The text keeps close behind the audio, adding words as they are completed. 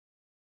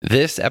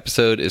This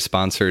episode is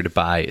sponsored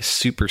by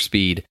Super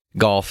Speed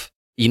Golf.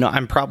 You know,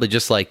 I'm probably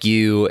just like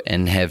you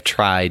and have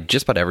tried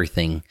just about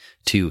everything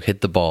to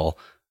hit the ball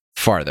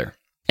farther.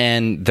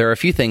 And there are a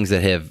few things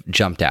that have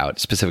jumped out,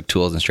 specific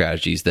tools and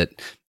strategies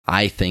that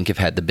I think have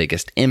had the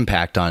biggest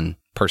impact on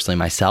personally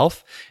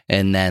myself,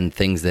 and then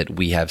things that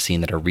we have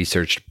seen that are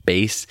research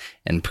based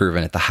and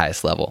proven at the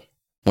highest level.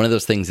 One of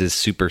those things is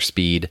Super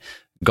Speed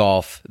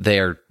Golf. They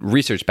are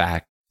research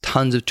backed.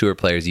 Tons of tour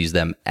players use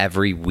them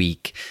every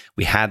week.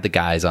 We had the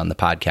guys on the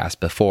podcast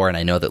before, and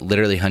I know that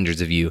literally hundreds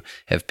of you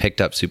have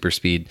picked up Super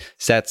Speed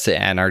sets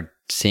and are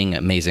seeing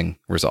amazing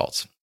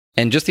results.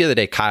 And just the other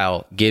day,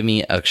 Kyle gave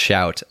me a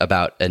shout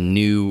about a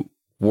new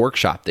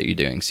workshop that you're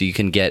doing. So you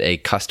can get a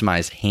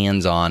customized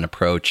hands-on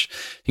approach.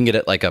 You can get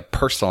it like a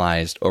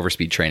personalized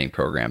overspeed training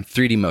program,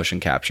 3D motion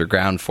capture,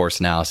 ground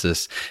force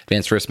analysis,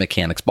 advanced wrist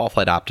mechanics, ball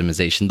flight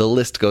optimization. The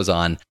list goes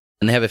on.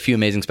 And they have a few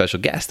amazing special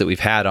guests that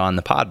we've had on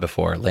the pod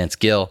before, Lance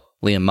Gill,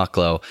 Liam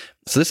Mucklow.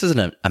 So this is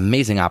an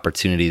amazing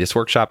opportunity. This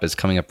workshop is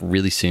coming up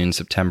really soon,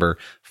 September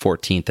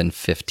 14th and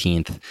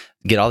 15th.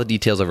 Get all the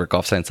details over at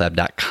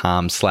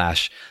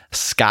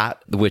golfsciencelab.com/Scott,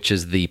 which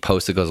is the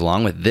post that goes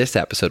along with this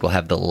episode. We'll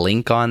have the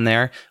link on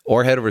there,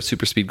 or head over to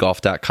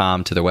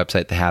superspeedgolf.com to their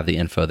website to have the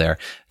info there.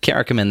 Can't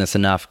recommend this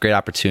enough. Great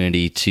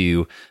opportunity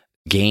to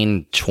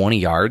gain 20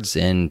 yards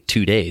in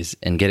 2 days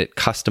and get it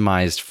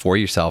customized for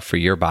yourself, for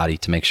your body,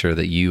 to make sure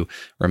that you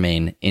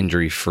remain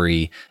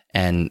injury-free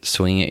and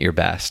swinging at your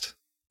best.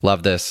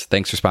 Love this.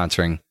 Thanks for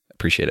sponsoring.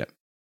 Appreciate it.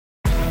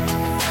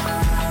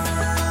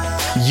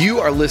 You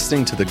are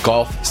listening to the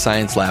Golf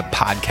Science Lab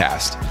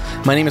podcast.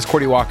 My name is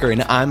Cordy Walker,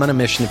 and I'm on a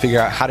mission to figure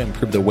out how to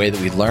improve the way that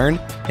we learn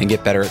and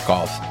get better at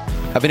golf.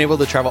 I've been able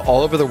to travel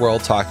all over the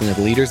world talking with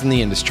leaders in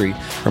the industry,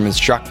 from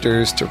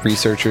instructors to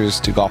researchers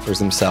to golfers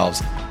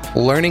themselves,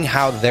 learning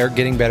how they're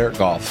getting better at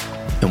golf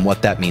and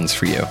what that means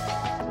for you.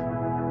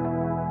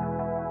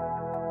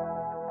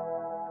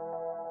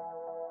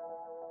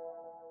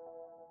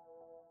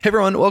 Hey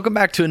everyone, welcome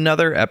back to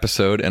another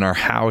episode in our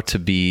How to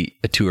Be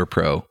a Tour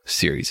Pro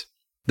series.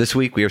 This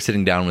week we are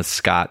sitting down with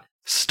Scott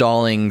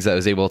Stallings. I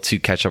was able to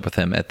catch up with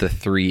him at the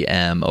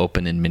 3M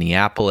Open in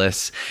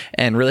Minneapolis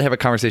and really have a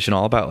conversation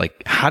all about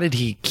how did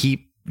he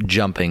keep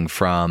jumping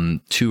from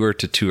tour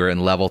to tour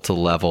and level to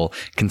level,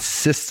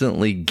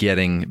 consistently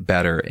getting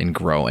better and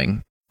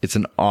growing. It's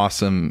an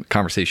awesome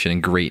conversation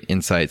and great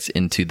insights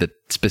into the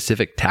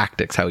specific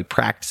tactics, how he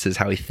practices,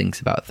 how he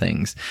thinks about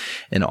things,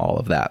 and all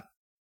of that.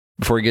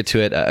 Before we get to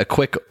it, a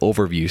quick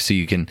overview so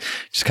you can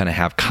just kind of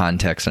have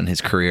context on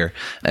his career.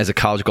 As a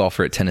college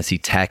golfer at Tennessee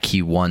Tech,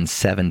 he won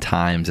 7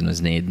 times and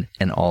was named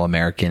an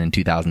All-American in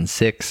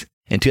 2006.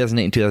 In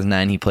 2008 and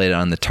 2009, he played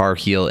on the Tar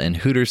Heel and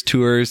Hooters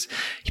tours.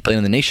 He played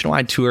on the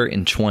Nationwide Tour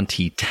in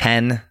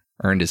 2010,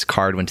 earned his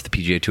card, went to the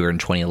PGA Tour in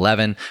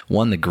 2011,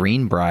 won the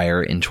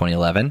Greenbrier in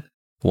 2011,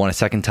 won a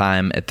second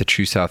time at the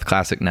True South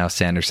Classic, now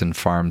Sanderson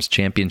Farms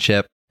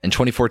Championship. In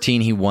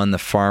 2014, he won the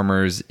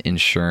Farmers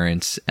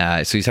Insurance.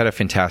 So he's had a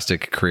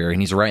fantastic career,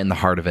 and he's right in the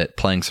heart of it,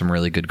 playing some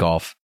really good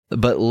golf.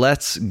 But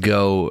let's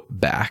go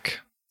back.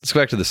 Let's go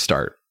back to the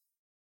start.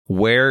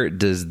 Where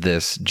does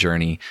this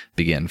journey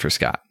begin for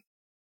Scott?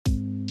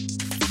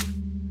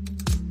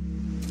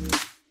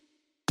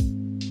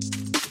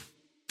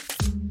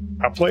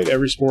 I played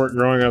every sport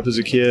growing up as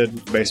a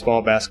kid: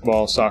 baseball,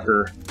 basketball,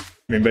 soccer.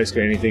 I mean,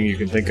 basically anything you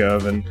can think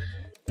of. And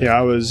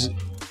I was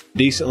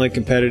decently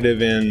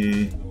competitive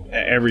in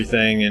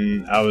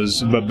everything,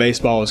 but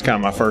baseball was kind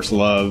of my first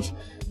love.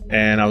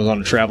 And I was on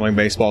a traveling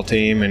baseball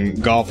team,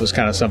 and golf was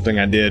kind of something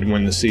I did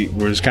when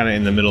was kind of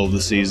in the middle of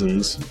the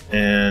seasons.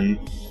 And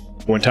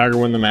when Tiger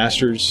won the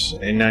Masters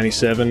in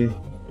 '97,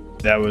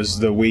 that was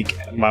the week.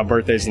 My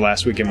birthday's the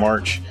last week in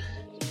March.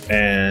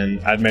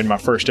 And I'd made my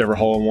first ever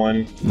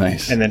hole-in-one.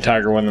 Nice. And then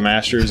Tiger won the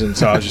Masters, and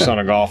so I was just on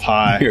a golf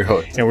high.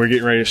 And we're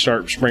getting ready to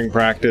start spring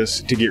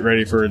practice to get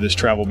ready for this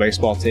travel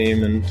baseball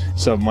team. And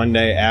so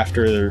Monday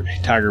after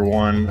Tiger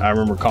won, I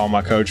remember calling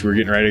my coach. We were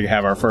getting ready to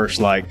have our first,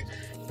 we're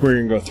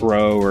going to go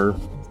throw or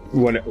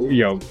what,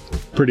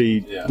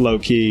 pretty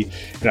low-key.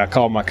 And I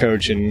called my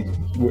coach, and,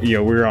 we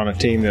were on a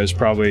team that was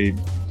probably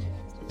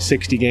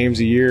 60 games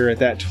a year at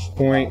that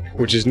point,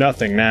 which is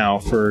nothing now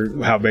for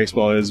how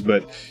baseball is,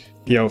 but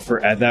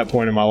for at that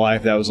point in my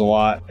life, that was a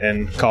lot.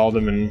 And called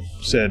him and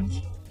said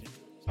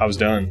I was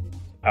done.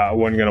 I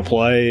wasn't going to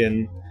play,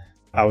 and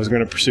I was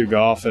going to pursue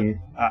golf. And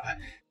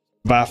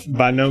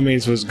by no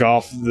means was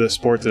golf the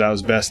sport that I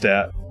was best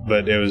at,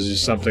 but it was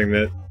just something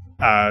that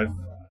I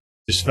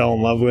just fell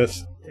in love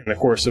with in the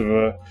course of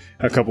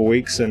a couple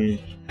weeks, and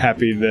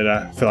happy that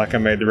I feel like I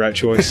made the right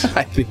choice.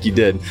 I think you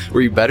did.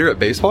 Were you better at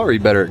baseball or were you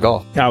better at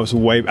golf?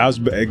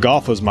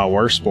 Golf was my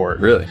worst sport.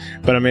 Really?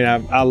 But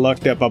I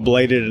lucked up. I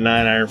bladed a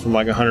 9-iron from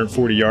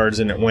 140 yards,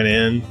 and it went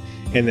in.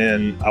 And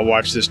then I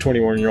watched this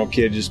 21-year-old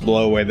kid just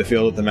blow away the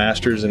field at the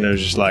Masters, and it was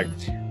just I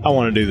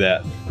want to do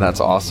that.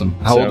 That's awesome.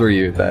 How old were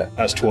you at that?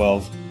 I was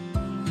 12.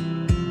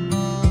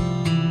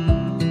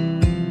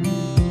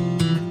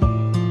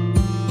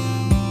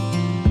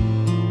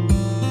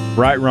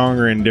 right, wrong,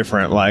 or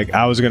indifferent. Like,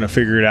 I was going to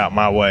figure it out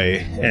my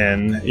way.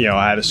 And,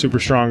 I had a super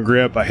strong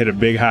grip. I hit a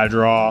big high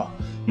draw.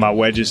 My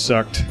wedges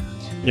sucked.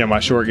 My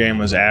short game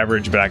was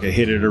average, but I could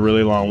hit it a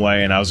really long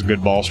way, and I was a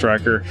good ball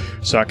striker.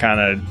 So I kind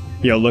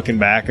of, looking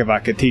back, if I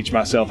could teach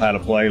myself how to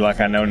play like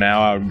I know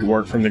now, I would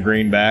work from the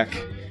green back.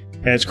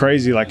 And it's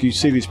crazy, like, you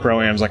see these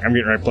Pro-Ams, like I'm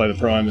getting ready to play the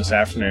Pro-Am this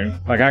afternoon.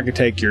 Like, I could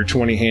take your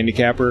 20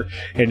 handicapper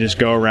and just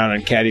go around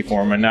and caddy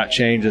for them and not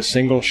change a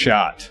single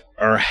shot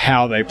or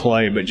how they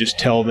play, but just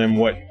tell them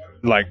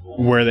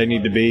where they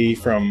need to be,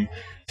 from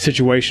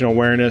situational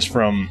awareness,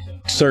 from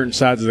certain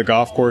sides of the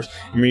golf course.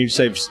 I mean, you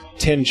save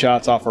 10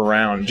 shots off a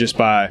round just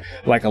by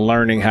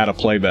learning how to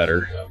play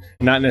better.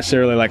 Not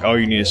necessarily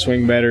you need to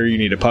swing better, you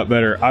need to putt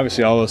better.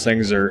 Obviously, all those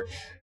things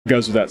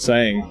goes without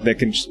saying that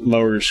can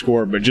lower your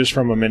score, but just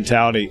from a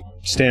mentality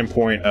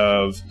standpoint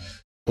of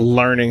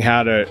learning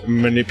how to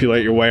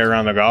manipulate your way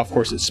around the golf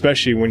course,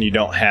 especially when you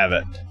don't have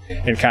it,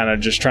 and kind of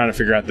just trying to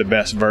figure out the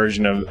best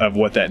version of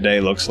what that day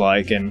looks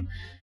like. And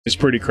it's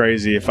pretty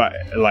crazy. If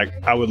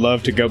I would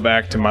love to go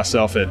back to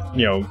myself at,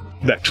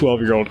 that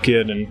 12-year-old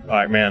kid and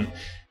man,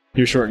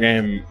 your short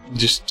game,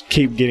 just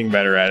keep getting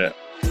better at it.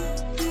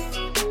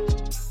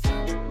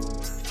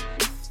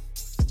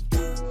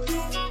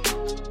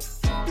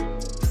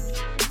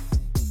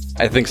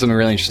 I think something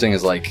really interesting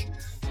is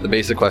the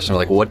basic question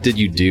of what did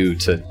you do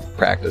to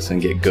practice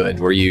and get good?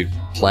 Were you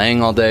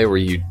playing all day? Were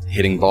you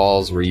hitting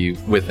balls? Were you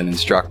with an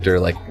instructor?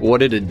 What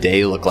did a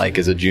day look like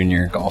as a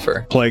junior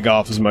golfer? Play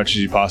golf as much as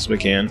you possibly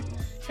can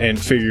and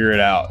figure it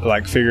out.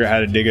 Figure out how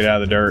to dig it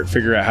out of the dirt.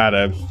 Figure out how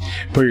to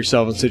put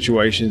yourself in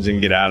situations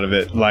and get out of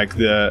it.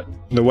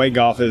 The way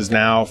golf is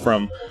now,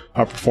 from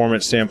a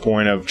performance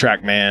standpoint of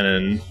TrackMan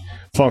and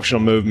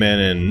functional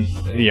movement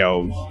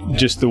and,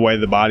 just the way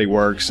the body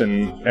works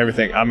and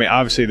everything. I mean,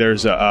 obviously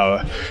there's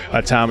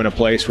a time and a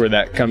place where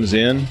that comes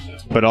in,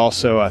 but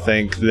also I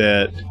think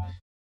that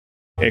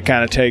it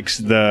kind of takes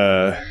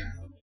a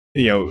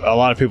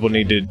lot of people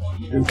need to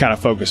kind of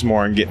focus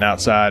more on getting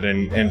outside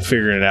and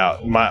figuring it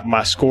out.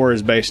 My score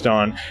is based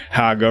on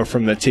how I go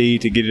from the tee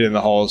to get it in the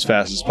hole as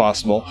fast as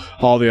possible.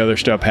 All the other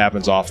stuff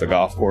happens off the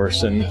golf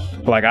course. And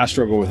I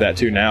struggle with that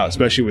too now,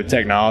 especially with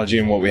technology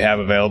and what we have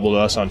available to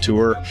us on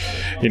tour.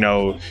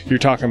 You're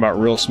talking about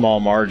real small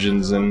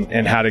margins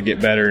and how to get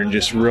better in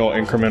just real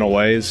incremental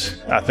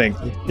ways. I think,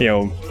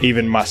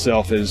 even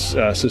myself is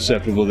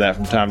susceptible to that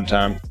from time to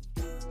time.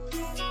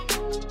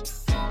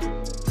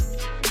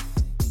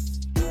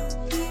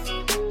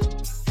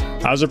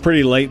 I was a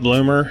pretty late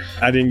bloomer.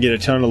 I didn't get a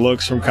ton of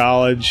looks from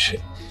college.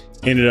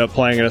 Ended up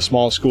playing at a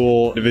small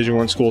school, Division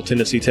I school,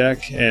 Tennessee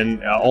Tech.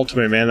 And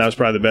ultimately, man, that was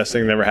probably the best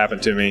thing that ever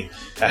happened to me.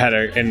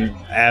 And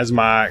as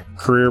my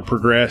career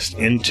progressed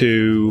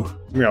into,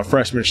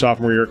 freshman,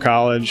 sophomore year of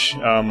college,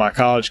 my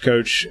college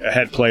coach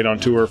had played on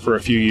tour for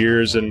a few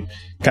years and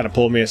kind of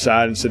pulled me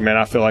aside and said, man,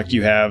 I feel like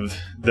you have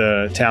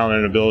the talent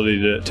and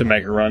ability to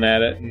make a run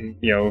at it. And,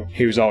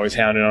 he was always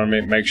hounding on me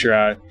to make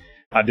sure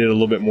I did a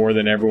little bit more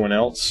than everyone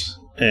else,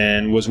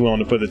 and was willing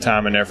to put the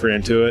time and effort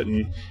into it.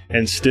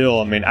 And still,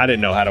 I mean, I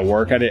didn't know how to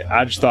work.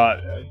 I just thought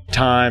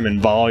time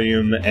and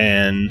volume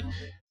and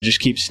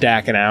just keep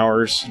stacking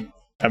hours.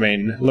 I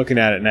mean, looking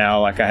at it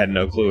now, I had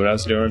no clue what I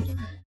was doing.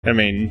 I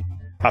mean,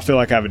 I feel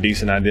like I have a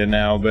decent idea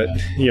now, but,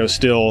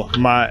 still,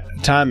 my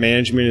time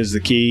management is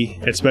the key,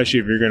 especially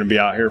if you're going to be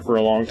out here for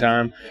a long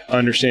time.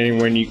 Understanding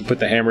when you can put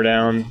the hammer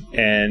down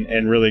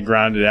and really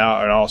grind it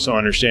out, and also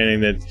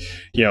understanding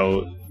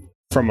that,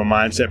 from a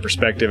mindset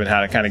perspective and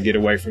how to kind of get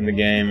away from the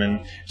game. And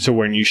so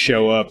when you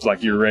show up,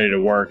 you're ready to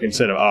work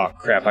instead of, oh,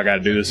 crap, I got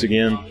to do this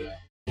again.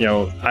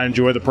 I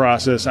enjoy the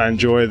process. I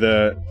enjoy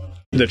the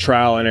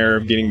trial and error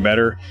of getting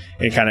better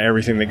and kind of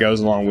everything that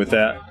goes along with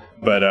that.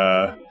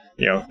 But,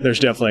 there's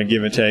definitely a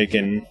give and take,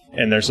 and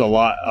there's a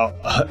lot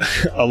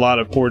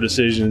of poor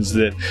decisions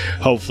that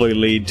hopefully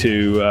lead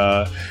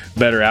to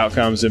better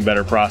outcomes and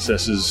better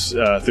processes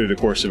through the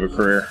course of a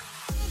career.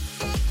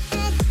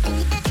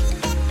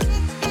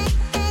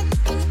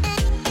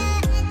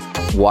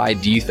 Why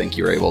do you think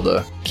you were able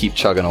to keep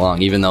chugging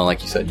along, even though,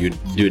 like you said, you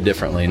do it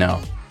differently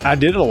now? I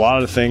did a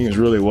lot of things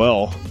really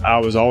well. I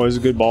was always a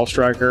good ball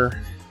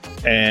striker,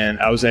 and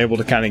I was able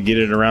to kind of get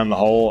it around the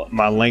hole.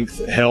 My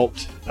length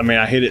helped. I mean,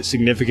 I hit it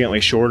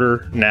significantly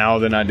shorter now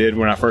than I did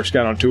when I first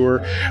got on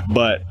tour,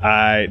 but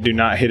I do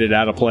not hit it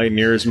out of play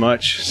near as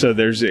much. So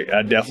there's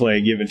definitely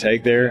a give and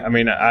take there. I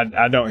mean,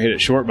 I don't hit it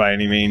short by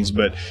any means,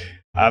 but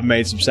I've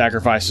made some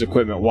sacrifices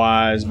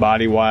equipment-wise,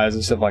 body-wise,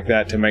 and stuff like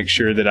that to make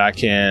sure that I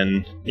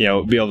can, be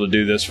able to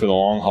do this for the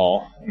long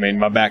haul. I mean,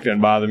 my back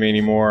doesn't bother me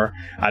anymore.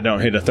 I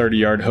don't hit a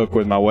 30-yard hook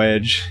with my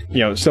wedge.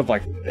 Stuff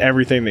like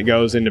everything that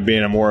goes into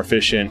being a more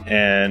efficient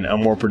and a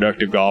more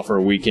productive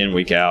golfer week in,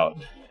 week out.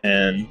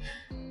 And,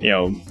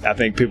 I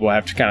think people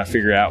have to kind of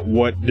figure out,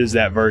 what does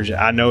that version –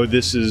 I know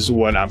this is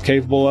what I'm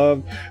capable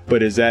of,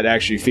 but is that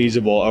actually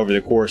feasible over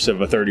the course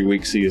of a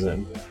 30-week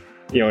season?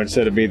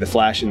 Instead of be the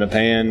flash in the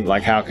pan,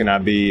 how can I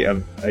be a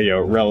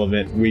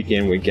relevant week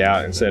in, week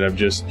out instead of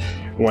just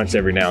once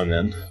every now and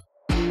then?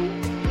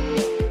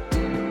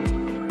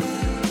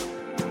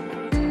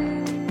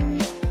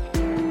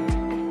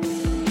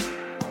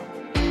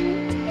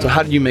 So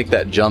how did you make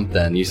that jump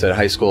then? You said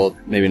high school,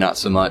 maybe not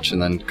so much,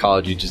 and then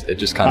college, it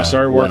just kind of I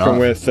started working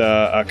with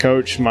a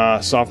coach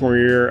my sophomore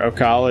year of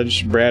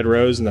college, Brad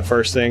Rose, and the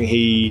first thing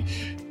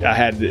I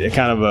had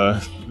kind of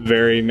a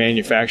very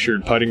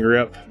manufactured putting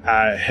grip.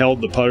 I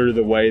held the putter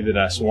the way that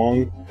I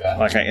swung,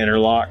 like I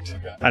interlocked.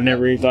 I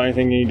never even thought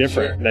anything any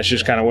different. Sure. That's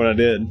just kind of what I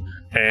did.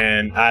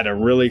 And I had a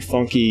really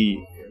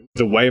funky,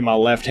 the way my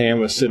left hand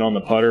was sitting on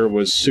the putter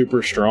was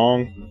super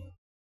strong.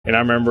 And I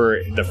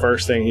remember the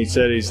first thing he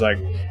said, he's like,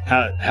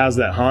 how's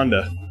that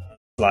Honda?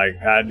 Like,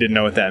 I didn't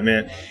know what that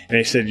meant. And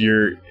he said,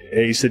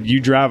 you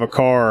drive a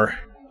car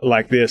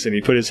like this. And he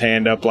put his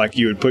hand up like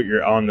you would put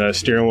on the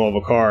steering wheel of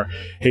a car.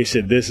 He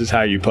said, this is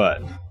how you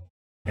putt.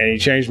 And he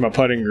changed my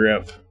putting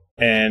grip.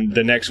 And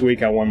the next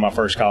week I won my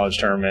first college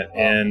tournament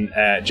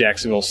at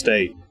Jacksonville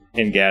State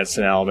in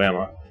Gadsden,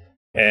 Alabama.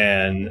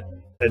 And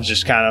it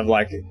just kind of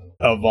like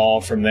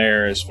evolve from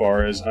there as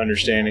far as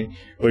understanding,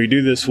 well, you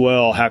do this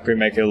well, how can we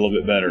make it a little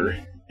bit better?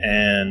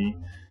 And,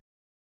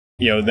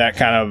 that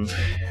kind of,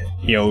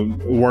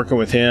 working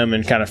with him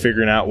and kind of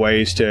figuring out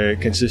ways to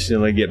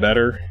consistently get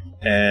better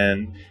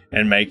and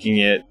making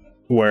it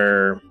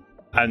where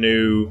I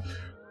knew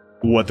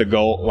what the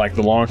goal, like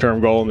the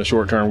long-term goal and the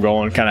short-term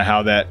goal, and kind of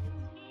how that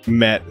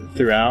met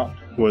throughout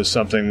was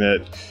something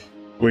that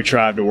we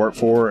tried to work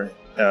for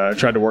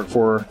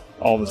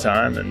all the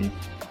time, and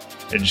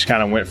it just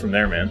kind of went from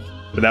there, man.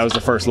 But that was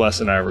the first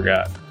lesson I ever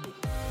got.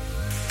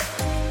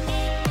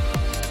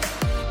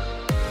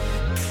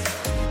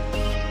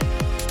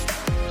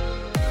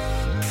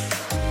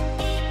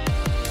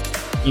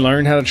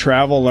 Learn how to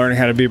travel, learn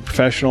how to be a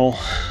professional,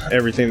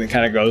 everything that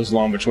kind of goes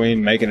along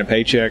between making a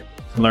paycheck,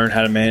 learn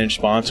how to manage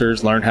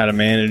sponsors, learn how to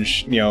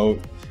manage,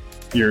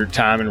 your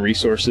time and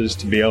resources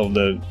to be able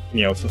to,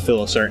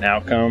 fulfill a certain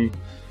outcome.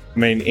 I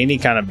mean, any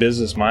kind of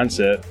business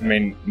mindset. I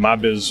mean, my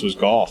business was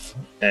golf.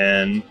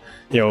 And,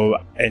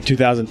 in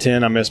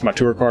 2010, I missed my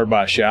tour card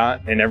by a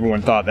shot, and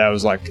everyone thought that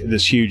was like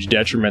this huge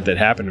detriment that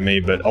happened to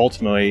me, but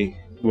ultimately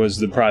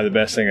was probably the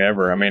best thing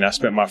ever. I mean, I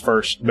spent my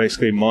first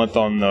basically month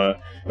on the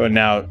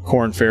now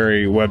Korn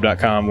Ferry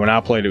Web.com. When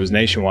I played, it was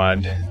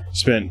Nationwide.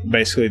 Spent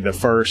basically the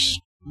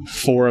first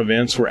 4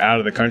 events were out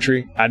of the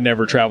country. I'd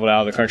never traveled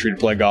out of the country to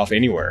play golf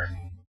anywhere,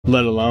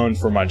 let alone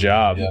for my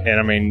job. Yeah. And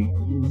I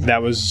mean,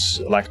 that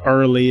was like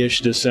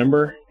early-ish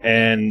December,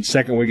 and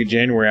second week of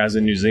January, I was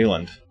in New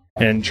Zealand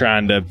and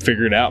trying to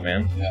figure it out,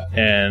 man. Yeah.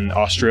 And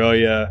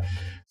Australia,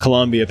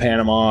 Colombia,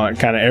 Panama, and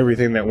kind of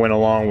everything that went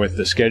along with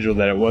the schedule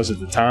that it was at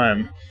the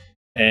time.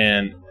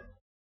 And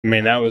I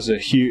mean, that was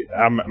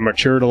I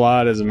matured a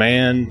lot as a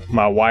man.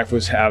 I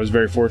was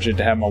very fortunate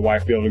to have my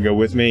wife be able to go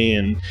with me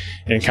and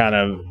kind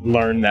of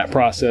learn that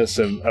process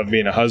of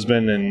being a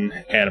husband and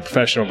a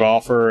professional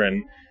golfer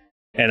and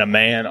a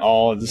man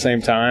all at the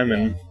same time.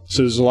 And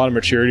so there's a lot of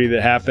maturity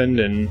that happened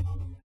and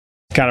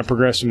kind of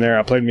progressed from there.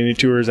 I played mini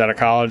tours out of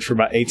college for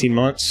about 18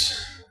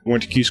 months.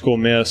 Went to Q school,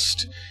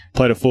 missed,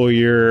 played a full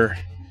year,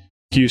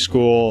 Q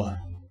school,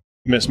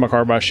 missed my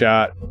card by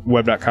shot,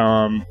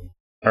 Web.com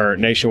or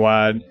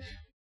Nationwide.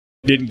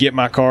 Didn't get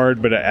my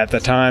card, but at the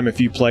time, if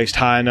you placed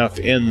high enough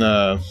in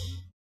the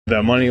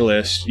money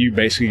list, you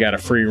basically got a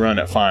free run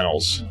at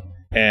finals.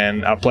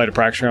 And I played a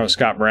practice round with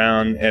Scott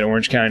Brown at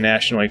Orange County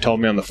National. He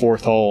told me on the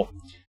 4th hole,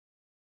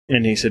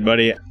 and he said,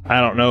 buddy,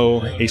 I don't know.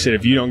 He said,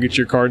 if you don't get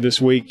your card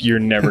this week, you're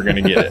never going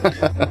to get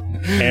it.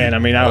 And I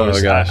mean,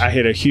 I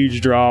hit a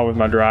huge draw with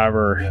my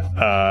driver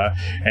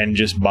and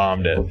just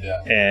bombed it.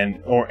 Yeah.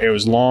 And it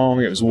was long,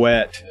 it was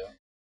wet.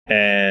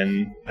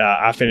 And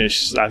I think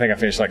I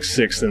finished like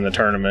 6th in the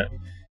tournament.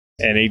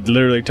 And he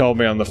literally told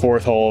me on the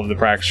 4th hole of the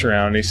practice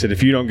round, he said,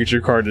 if you don't get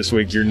your card this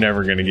week, you're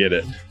never going to get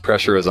it.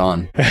 Pressure is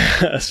on.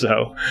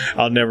 So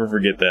I'll never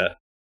forget that.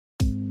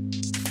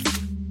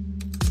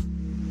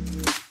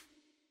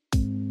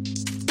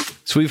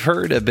 So we've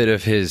heard a bit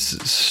of his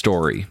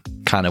story,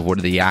 kind of what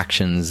are the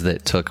actions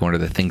that took, and what are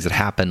the things that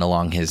happened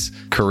along his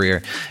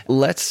career.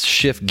 Let's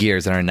shift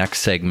gears in our next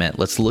segment.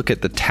 Let's look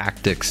at the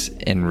tactics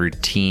and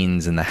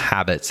routines and the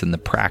habits and the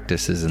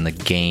practices and the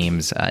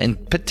games. In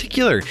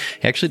particular,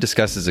 he actually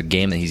discusses a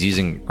game that he's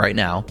using right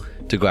now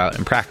to go out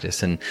and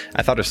practice. And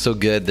I thought it was so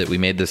good that we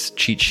made this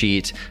cheat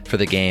sheet for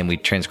the game. We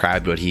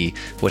transcribed what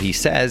he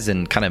says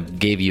and kind of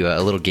gave you a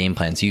little game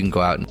plan so you can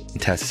go out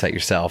and test this out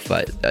yourself.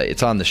 But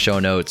it's on the show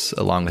notes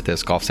along with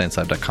this,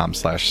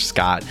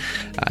 golfsciencelab.com/Scott.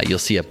 You'll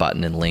see a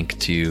button and link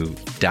to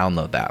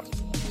download that.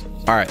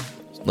 All right,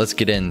 let's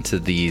get into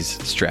these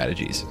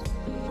strategies.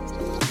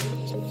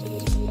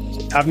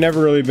 I've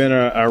never really been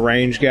a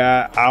range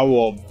guy. I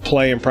will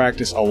play and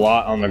practice a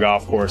lot on the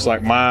golf course.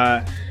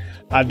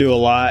 I do a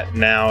lot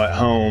now at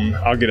home.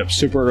 I'll get up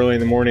super early in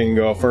the morning and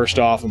go first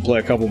off and play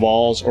a couple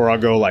balls, or I'll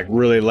go like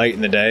really late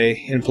in the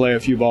day and play a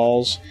few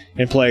balls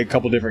and play a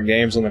couple different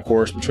games on the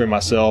course between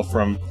myself.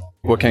 From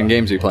what kind of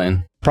games are you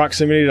playing?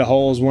 Proximity to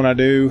holes when I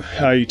do.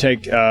 You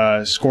take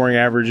scoring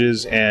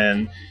averages,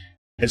 and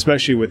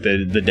especially with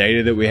the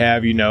data that we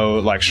have,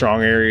 like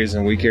strong areas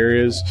and weak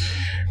areas.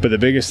 But the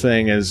biggest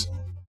thing is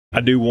I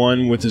do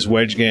one with this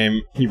wedge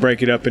game. You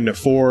break it up into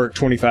 4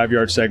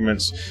 25-yard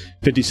segments,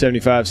 50,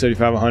 75,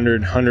 75,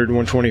 100, 100,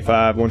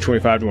 125,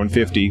 125 to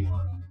 150.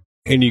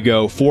 And you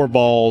go 4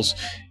 balls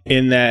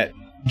in that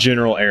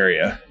general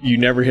area. You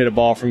never hit a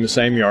ball from the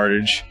same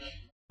yardage.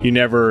 You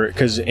never,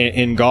 because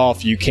in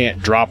golf, you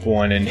can't drop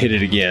one and hit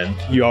it again.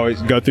 You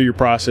always go through your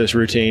process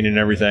routine and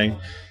everything.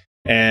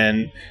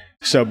 And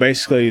so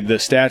basically the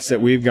stats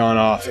that we've gone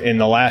off in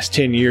the last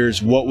 10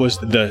 years, what was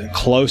the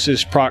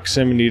closest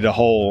proximity to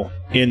hole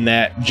in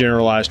that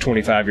generalized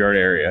 25-yard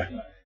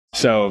area?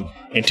 So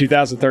in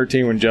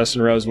 2013, when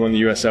Justin Rose won the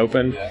U.S.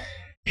 Open,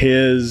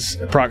 his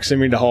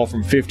proximity to hole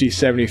from 50,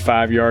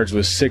 75 yards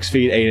was 6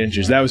 feet, 8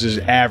 inches. That was his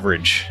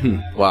average.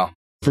 Wow.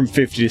 From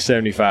 50 to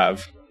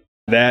 75.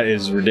 That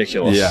is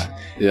ridiculous.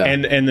 Yeah.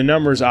 And the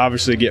numbers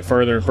obviously get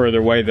further and further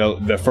away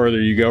the further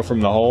you go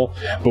from the hole.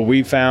 But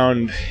we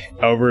found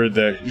over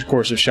the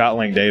course of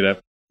ShotLink data,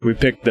 we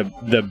picked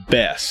the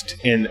best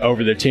in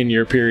over the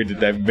 10-year period that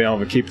they've been able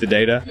to keep the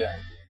data. Yeah.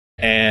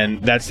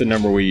 And that's the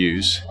number we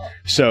use.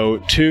 So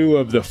 2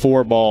 of the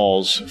 4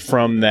 balls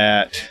from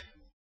that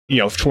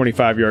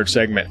 25-yard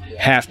segment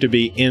have to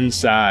be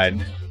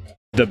inside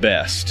the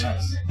best.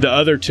 The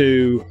other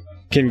 2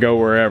 can go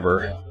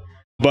wherever.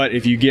 But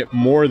if you get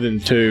more than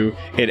 2,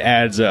 it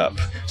adds up.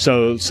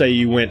 So say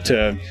you went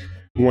to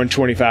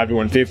 125 to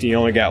 150, you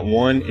only got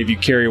 1. If you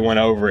carry 1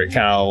 over, it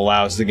kind of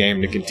allows the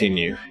game to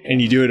continue.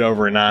 And you do it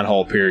over a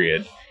 9-hole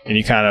period. And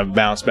you kind of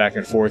bounce back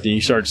and forth, and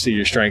you start to see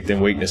your strengths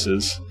and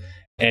weaknesses.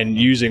 And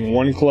using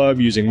one club,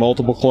 using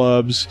multiple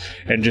clubs,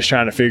 and just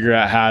trying to figure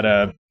out how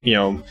to,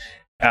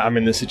 I'm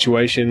in this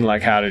situation,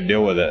 like how to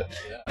deal with it.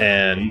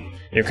 And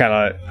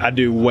I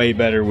do way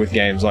better with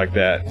games like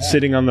that.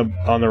 Sitting on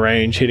the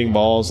range, hitting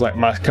balls, like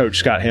my coach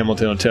Scott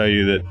Hamilton will tell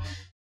you that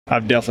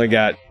I've definitely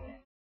got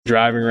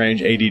driving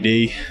range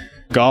ADD.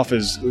 Golf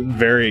is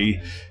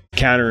very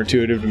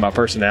counterintuitive to my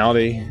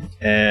personality,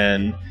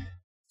 and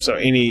so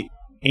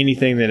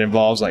anything that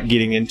involves like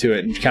getting into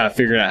it and kind of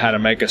figuring out how to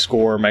make a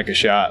score, make a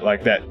shot,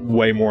 like that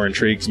way more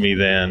intrigues me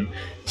than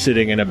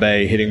sitting in a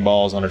bay hitting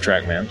balls on a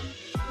TrackMan.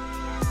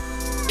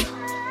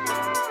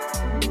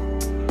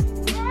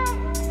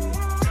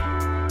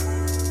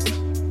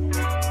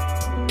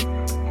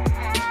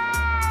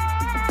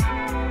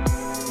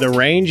 The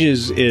range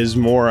is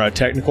more a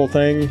technical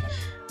thing.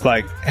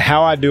 Like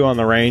how I do on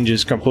the range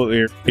is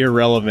completely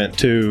irrelevant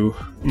to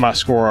my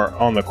score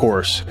on the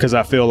course, because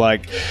I feel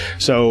like,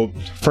 so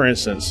for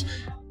instance,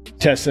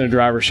 testing a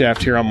driver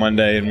shaft here on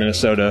Monday in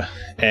Minnesota,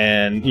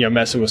 and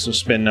messing with some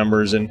spin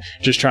numbers and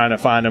just trying to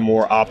find a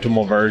more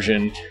optimal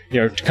version,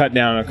 to cut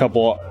down a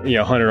couple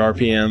 100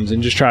 RPMs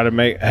and just try to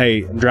make,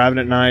 hey, I'm driving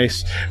it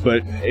nice,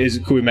 but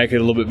could we make it a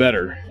little bit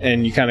better?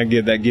 And you kind of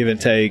give that give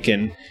and take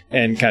and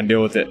kind of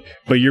deal with it.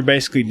 But you're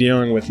basically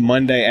dealing with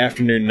Monday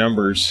afternoon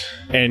numbers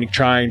and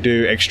trying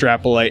to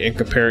extrapolate and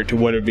compare it to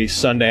what it would be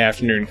Sunday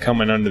afternoon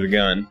coming under the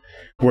gun,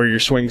 where your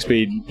swing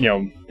speed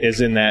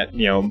is in that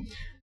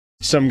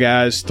some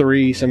guys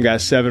 3, some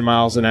guys 7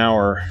 miles an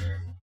hour.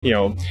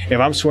 If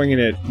I'm swinging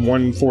at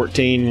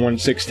 114,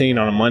 116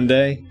 on a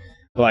Monday,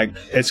 like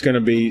it's going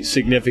to be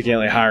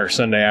significantly higher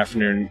Sunday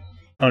afternoon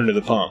under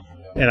the pump.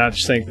 And I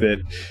just think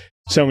that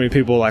so many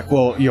people are like,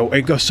 well,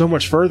 it goes so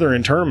much further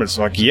in tournaments.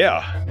 Like,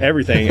 yeah,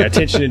 everything,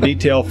 attention to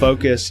detail,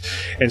 focus.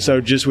 And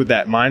so just with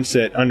that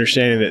mindset,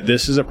 understanding that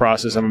this is a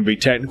process, I'm going to be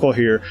technical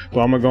here,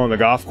 but I'm going to go on the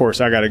golf course,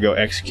 I got to go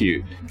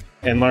execute.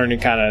 And learning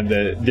kind of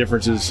the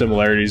differences,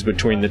 similarities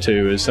between the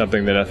two is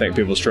something that I think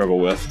people struggle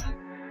with.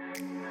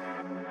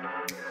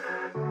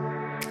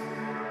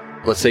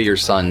 Let's say your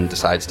son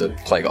decides to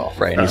play golf,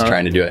 right? And he's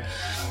trying to do it.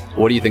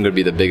 What do you think would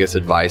be the biggest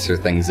advice or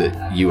things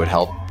that you would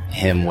help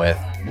him with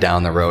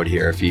down the road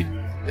here if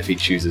he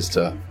chooses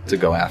to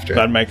go after it?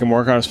 I'd make him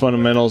work on his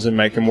fundamentals and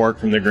make him work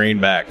from the green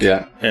back.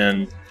 Yeah.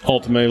 And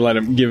ultimately let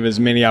him give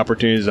as many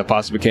opportunities as I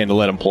possibly can to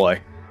let him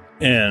play.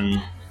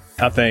 And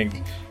I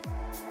think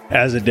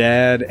as a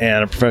dad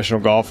and a professional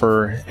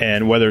golfer,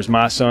 and whether it's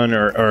my son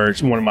or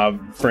it's one of my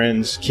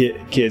friends'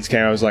 kids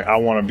came, I was like, I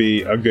want to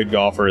be a good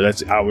golfer.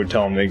 I would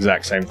tell him the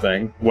exact same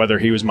thing, whether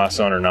he was my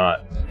son or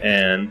not.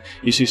 And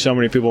you see so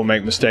many people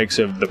make mistakes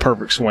of the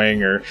perfect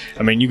swing,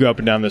 you go up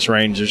and down this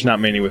range, there's not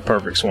many with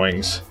perfect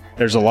swings.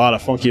 There's a lot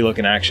of funky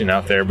looking action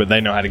out there, but they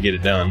know how to get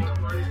it done.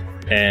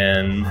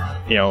 And,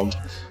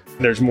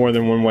 there's more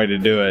than one way to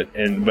do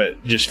it.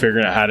 But just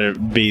figuring out how to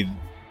be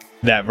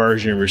that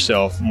version of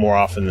yourself more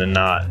often than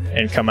not,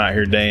 and come out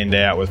here day in,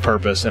 day out with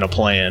purpose and a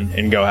plan,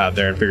 and go out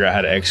there and figure out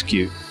how to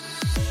execute.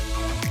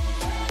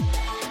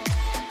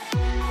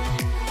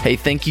 Hey,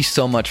 thank you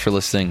so much for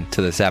listening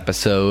to this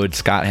episode.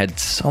 Scott had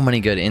so many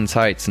good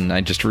insights, and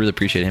I just really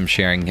appreciate him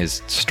sharing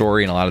his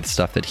story and a lot of the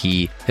stuff that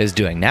he is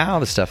doing now,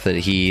 the stuff that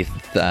he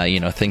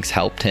thinks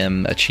helped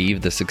him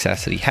achieve the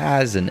success that he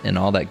has, and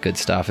all that good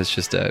stuff. It's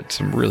just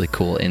some really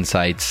cool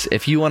insights.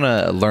 If you want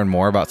to learn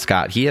more about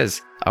Scott, he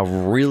has a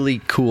really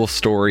cool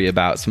story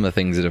about some of the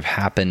things that have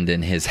happened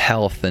in his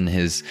health and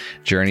his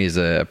journey as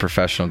a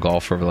professional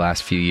golfer over the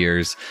last few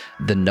years.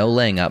 The No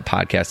Laying Up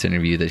podcast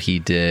interview that he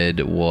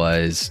did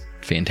was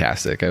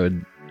fantastic. I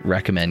would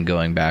recommend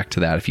going back to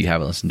that if you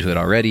haven't listened to it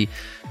already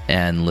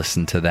and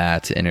listen to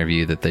that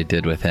interview that they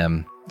did with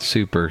him.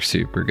 Super,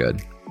 super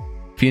good.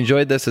 If you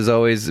enjoyed this, as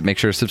always, make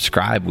sure to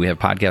subscribe. We have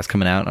podcasts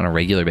coming out on a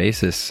regular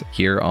basis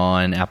here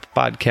on Apple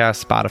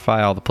Podcasts,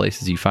 Spotify, all the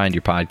places you find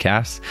your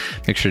podcasts.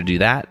 Make sure to do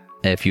that.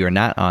 If you are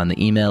not on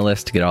the email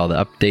list to get all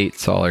the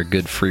updates, all our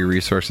good free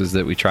resources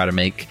that we try to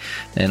make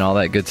and all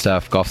that good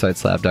stuff,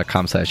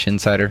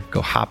 golfsiteslab.com/insider.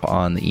 Go hop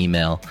on the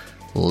email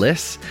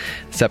list.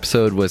 This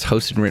episode was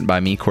hosted and written by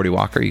me, Cordy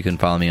Walker. You can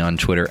follow me on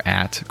Twitter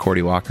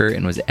 @Cordy Walker,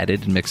 and was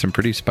edited, mixed, and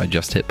produced by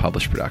Just Hit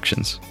Publish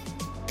Productions.